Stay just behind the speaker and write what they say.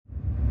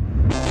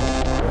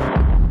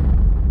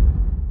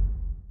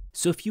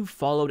So if you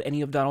followed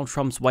any of Donald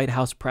Trump's White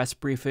House press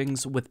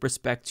briefings with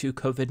respect to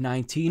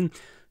COVID-19,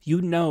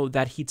 you know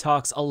that he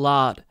talks a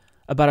lot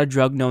about a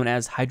drug known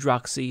as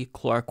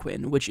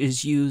hydroxychloroquine, which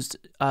is used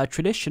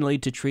traditionally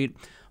to treat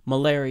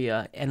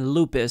malaria and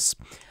lupus.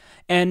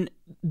 And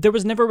there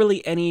was never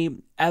really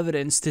any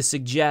evidence to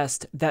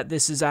suggest that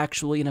this is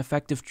actually an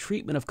effective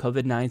treatment of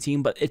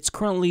COVID-19, but it's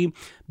currently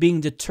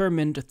being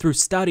determined through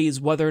studies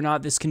whether or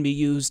not this can be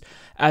used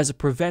as a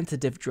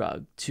preventative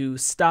drug to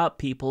stop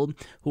people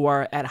who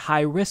are at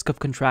high risk of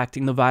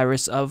contracting the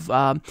virus, of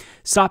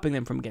stopping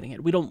them from getting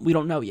it. We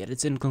don't know yet.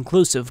 It's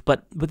inconclusive.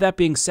 But with that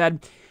being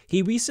said,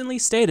 he recently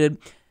stated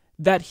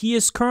that he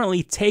is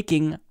currently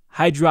taking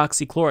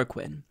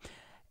hydroxychloroquine.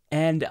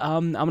 And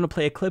I'm going to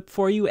play a clip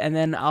for you, and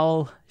then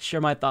I'll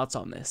share my thoughts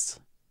on this.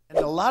 And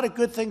a lot of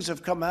good things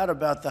have come out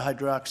about the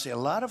hydroxy. A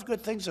lot of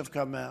good things have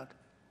come out.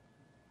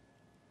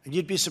 And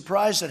you'd be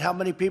surprised at how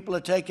many people are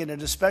taking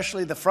it,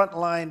 especially the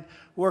frontline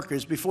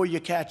workers, before you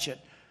catch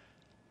it.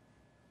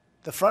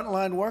 The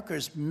frontline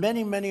workers,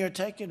 many are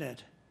taking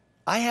it.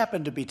 I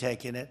happen to be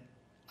taking it.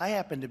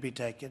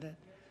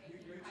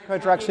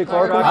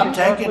 Hydroxychloroquine? I'm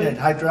taking it,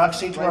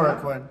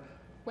 hydroxychloroquine.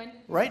 When?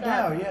 Right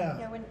now,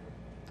 yeah.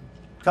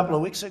 A couple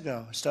of weeks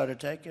ago, I started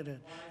taking it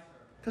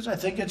because I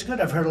think it's good.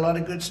 I've heard a lot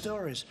of good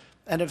stories.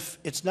 And if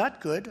it's not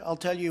good, I'll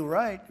tell you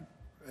right,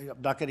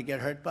 I'm not going to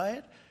get hurt by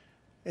it.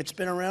 It's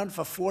been around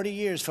for 40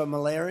 years for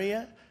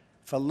malaria,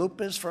 for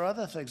lupus, for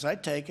other things. I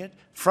take it.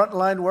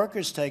 Frontline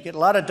workers take it. A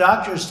lot of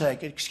doctors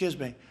take it.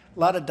 A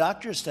lot of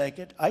doctors take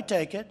it. I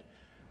take it.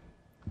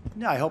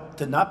 Now, I hope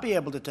to not be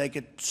able to take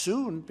it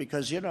soon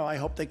because, I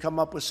hope they come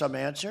up with some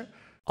answer.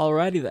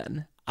 Alrighty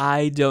then.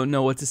 I don't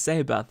know what to say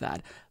about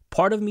that.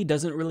 Part of me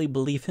doesn't really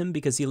believe him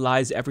because he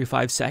lies every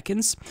 5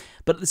 seconds,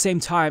 but at the same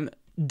time,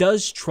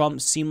 does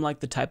Trump seem like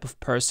the type of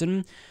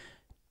person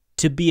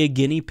to be a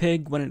guinea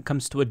pig when it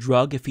comes to a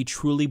drug if he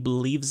truly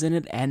believes in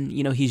it and,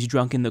 he's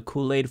drunk in the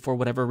Kool-Aid for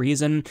whatever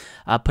reason,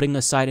 putting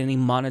aside any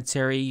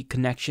monetary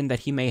connection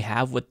that he may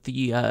have with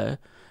the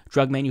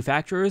drug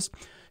manufacturers?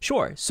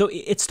 Sure, so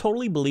it's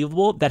totally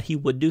believable that he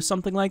would do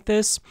something like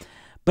this.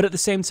 But at the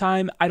same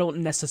time, I don't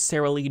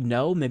necessarily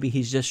know. Maybe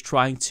he's just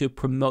trying to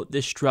promote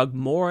this drug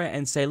more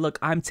and say, look,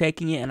 I'm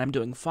taking it and I'm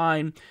doing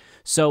fine,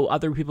 so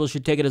other people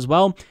should take it as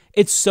well.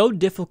 It's so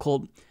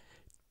difficult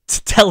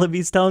to tell if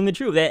he's telling the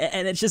truth.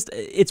 And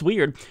it's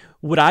weird.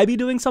 Would I be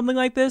doing something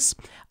like this?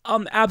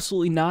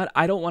 Absolutely not.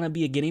 I don't want to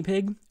be a guinea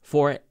pig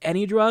for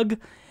any drug.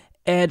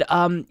 And,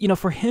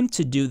 for him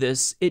to do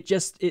this,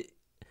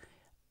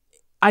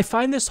 I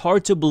find this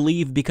hard to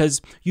believe because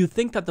you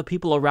think that the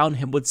people around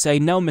him would say,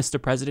 no,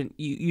 Mr. President,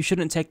 you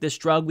shouldn't take this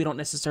drug. We don't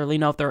necessarily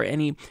know if there are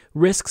any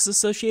risks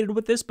associated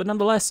with this, but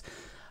nonetheless,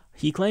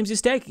 he claims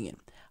he's taking it.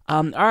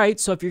 All right,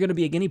 so if you're going to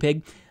be a guinea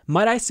pig,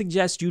 might I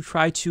suggest you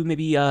try to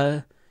maybe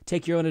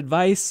take your own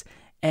advice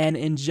and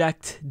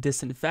inject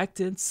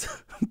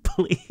disinfectants,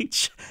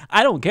 bleach?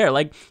 I don't care.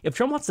 Like, if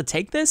Trump wants to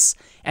take this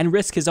and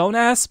risk his own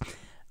ass,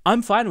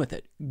 I'm fine with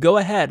it. Go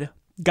ahead.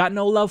 Got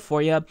no love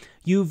for you.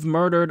 You've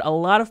murdered a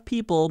lot of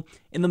people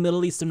in the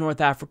Middle East and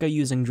North Africa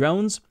using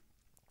drones.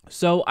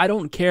 So I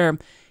don't care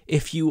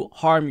if you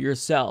harm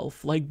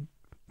yourself. Like,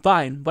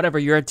 fine, whatever.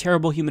 You're a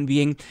terrible human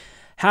being.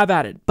 Have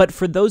at it. But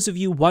for those of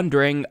you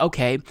wondering,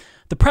 okay,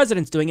 the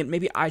president's doing it.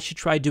 Maybe I should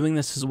try doing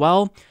this as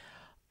well.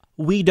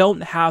 We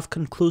don't have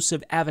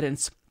conclusive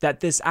evidence that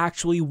this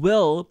actually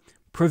will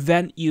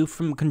prevent you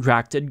from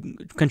contracting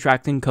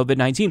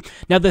COVID-19.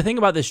 Now, the thing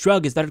about this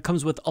drug is that it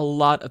comes with a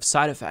lot of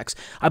side effects.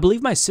 I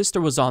believe my sister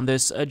was on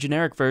this, a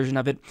generic version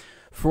of it,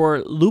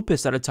 for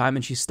lupus at a time,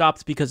 and she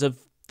stopped because of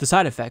the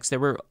side effects. They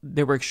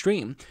were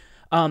extreme.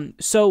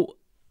 So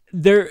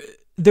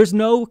there's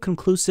no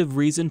conclusive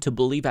reason to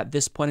believe at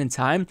this point in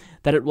time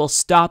that it will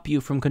stop you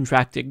from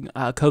contracting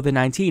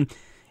COVID-19.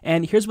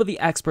 And here's what the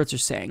experts are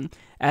saying.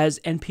 As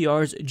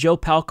NPR's Joe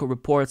Palca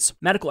reports,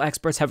 medical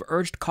experts have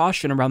urged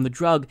caution around the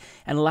drug,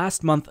 and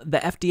last month, the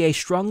FDA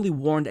strongly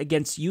warned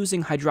against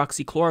using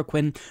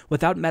hydroxychloroquine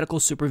without medical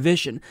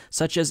supervision,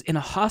 such as in a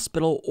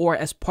hospital or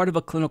as part of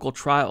a clinical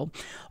trial.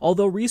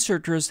 Although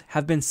researchers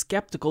have been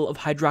skeptical of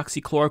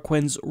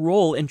hydroxychloroquine's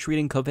role in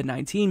treating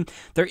COVID-19,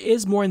 there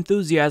is more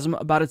enthusiasm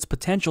about its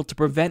potential to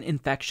prevent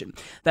infection.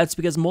 That's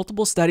because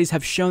multiple studies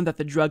have shown that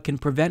the drug can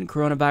prevent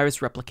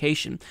coronavirus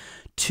replication.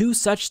 2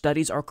 such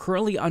studies are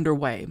currently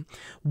underway.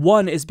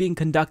 One is being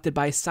conducted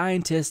by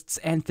scientists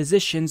and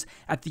physicians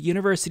at the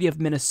University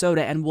of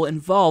Minnesota and will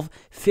involve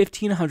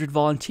 1,500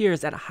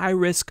 volunteers at high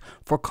risk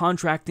for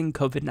contracting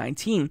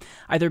COVID-19,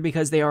 either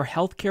because they are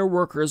healthcare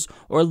workers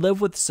or live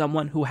with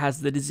someone who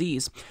has the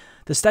disease.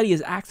 The study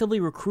is actively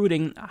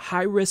recruiting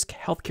high-risk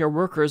healthcare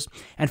workers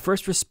and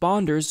first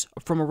responders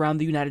from around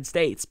the United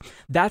States.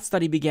 That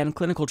study began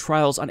clinical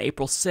trials on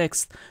April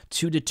 6th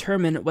to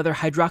determine whether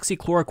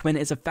hydroxychloroquine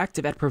is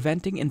effective at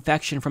preventing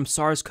infection from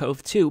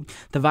SARS-CoV-2,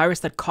 the virus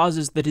that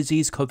causes the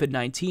disease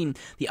COVID-19.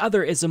 The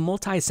other is a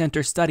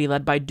multi-center study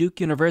led by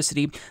Duke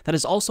University that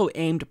is also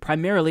aimed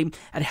primarily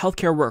at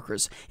healthcare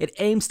workers. It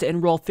aims to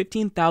enroll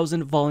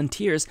 15,000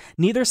 volunteers.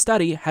 Neither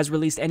study has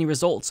released any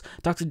results.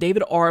 Dr.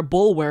 David R.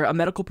 Boulware, a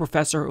medical professor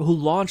professor who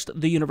launched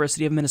the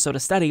University of Minnesota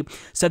study,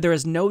 said there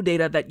is no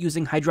data that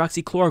using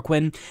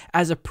hydroxychloroquine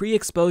as a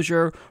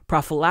pre-exposure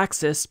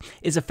prophylaxis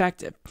is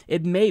effective.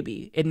 It may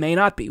be, it may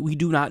not be. We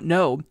do not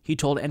know, he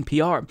told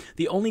NPR.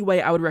 The only way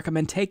I would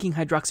recommend taking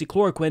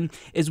hydroxychloroquine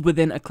is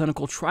within a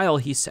clinical trial,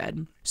 he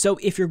said. So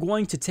if you're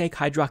going to take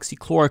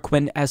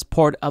hydroxychloroquine as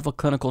part of a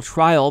clinical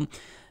trial,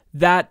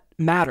 that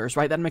matters,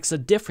 right? That makes a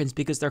difference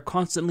because they're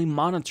constantly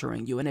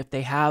monitoring you. And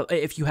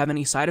if you have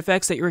any side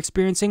effects that you're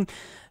experiencing,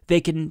 they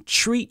can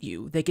treat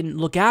you, they can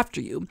look after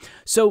you.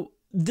 So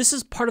this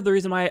is part of the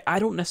reason why I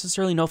don't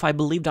necessarily know if I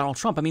believe Donald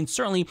Trump. I mean,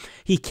 certainly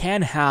he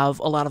can have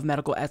a lot of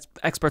medical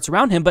experts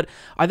around him, but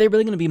are they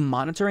really going to be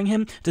monitoring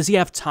him? Does he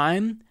have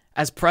time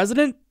as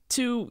president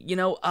to,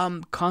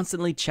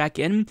 constantly check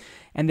in,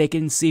 and they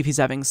can see if he's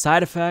having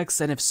side effects,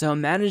 and if so,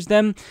 manage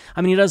them?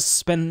 I mean, he does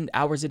spend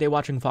hours a day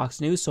watching Fox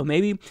News, so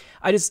maybe.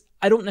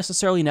 I don't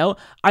necessarily know.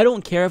 I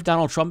don't care if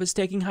Donald Trump is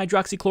taking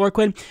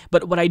hydroxychloroquine,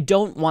 but what I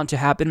don't want to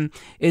happen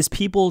is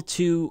people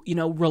to,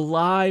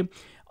 rely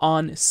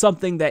on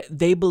something that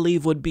they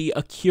believe would be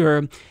a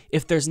cure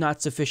if there's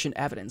not sufficient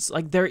evidence.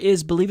 Like, there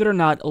is, believe it or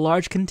not, a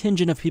large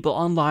contingent of people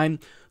online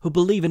who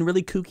believe in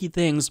really kooky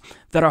things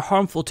that are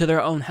harmful to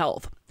their own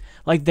health.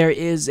 Like, there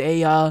is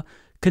a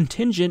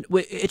contingent,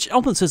 it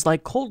almost says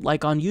like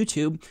cult-like on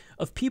YouTube,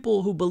 of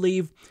people who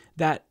believe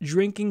that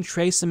drinking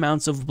trace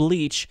amounts of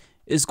bleach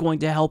is going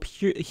to help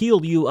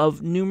heal you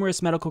of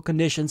numerous medical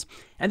conditions.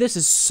 And this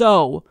is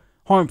so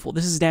harmful.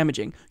 This is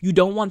damaging. You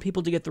don't want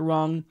people to get the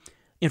wrong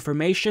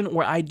information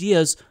or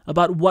ideas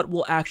about what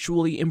will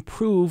actually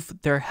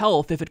improve their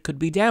health if it could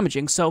be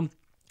damaging. So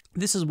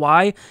this is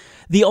why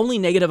the only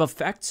negative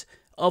effect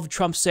of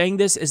Trump saying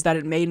this is that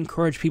it may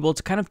encourage people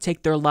to kind of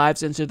take their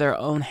lives into their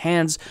own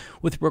hands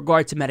with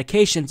regard to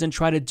medications and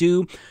try to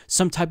do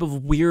some type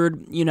of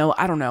weird,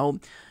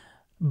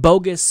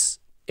 bogus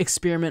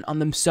experiment on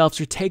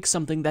themselves or take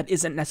something that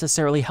isn't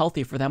necessarily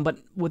healthy for them. But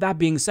with that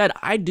being said,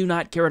 I do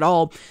not care at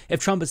all if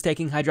Trump is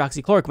taking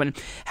hydroxychloroquine.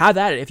 Have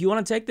at it. If you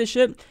want to take this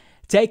shit,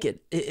 take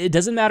it. It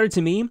doesn't matter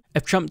to me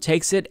if Trump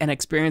takes it and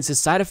experiences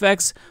side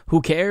effects.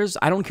 Who cares?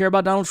 I don't care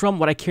about Donald Trump.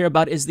 What I care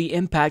about is the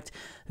impact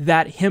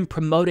that him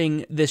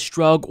promoting this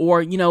drug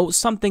or,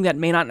 something that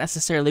may not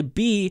necessarily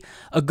be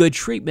a good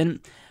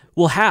treatment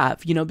will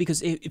have,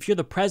 because if you're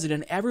the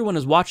president, everyone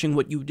is watching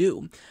what you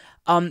do.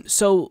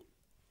 So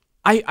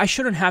I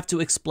shouldn't have to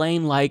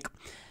explain,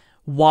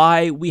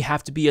 why we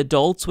have to be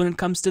adults when it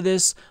comes to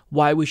this,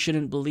 why we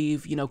shouldn't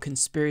believe,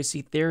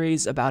 conspiracy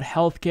theories about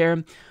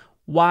healthcare,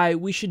 why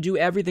we should do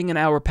everything in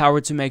our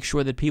power to make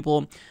sure that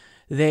people,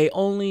 they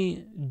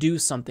only do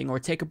something or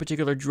take a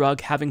particular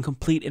drug having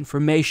complete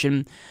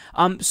information.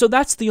 So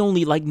that's the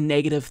only,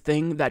 negative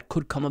thing that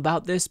could come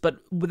about this. But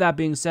with that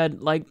being said,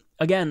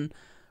 again,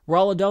 we're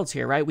all adults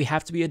here, right? We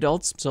have to be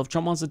adults. So if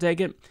Trump wants to take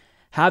it,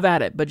 have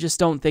at it. But just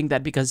don't think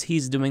that because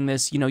he's doing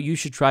this, you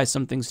should try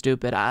something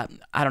stupid. I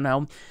don't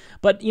know.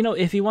 But,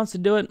 if he wants to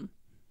do it,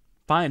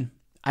 fine.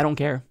 I don't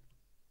care.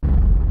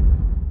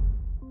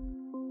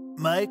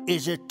 Mike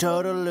is a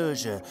total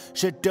loser,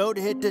 so don't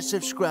hit the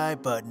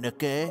subscribe button,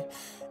 okay?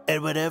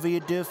 And whatever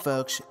you do,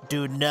 folks,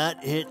 do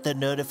not hit the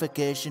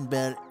notification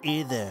bell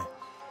either.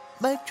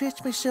 Mike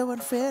treats me so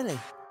unfairly.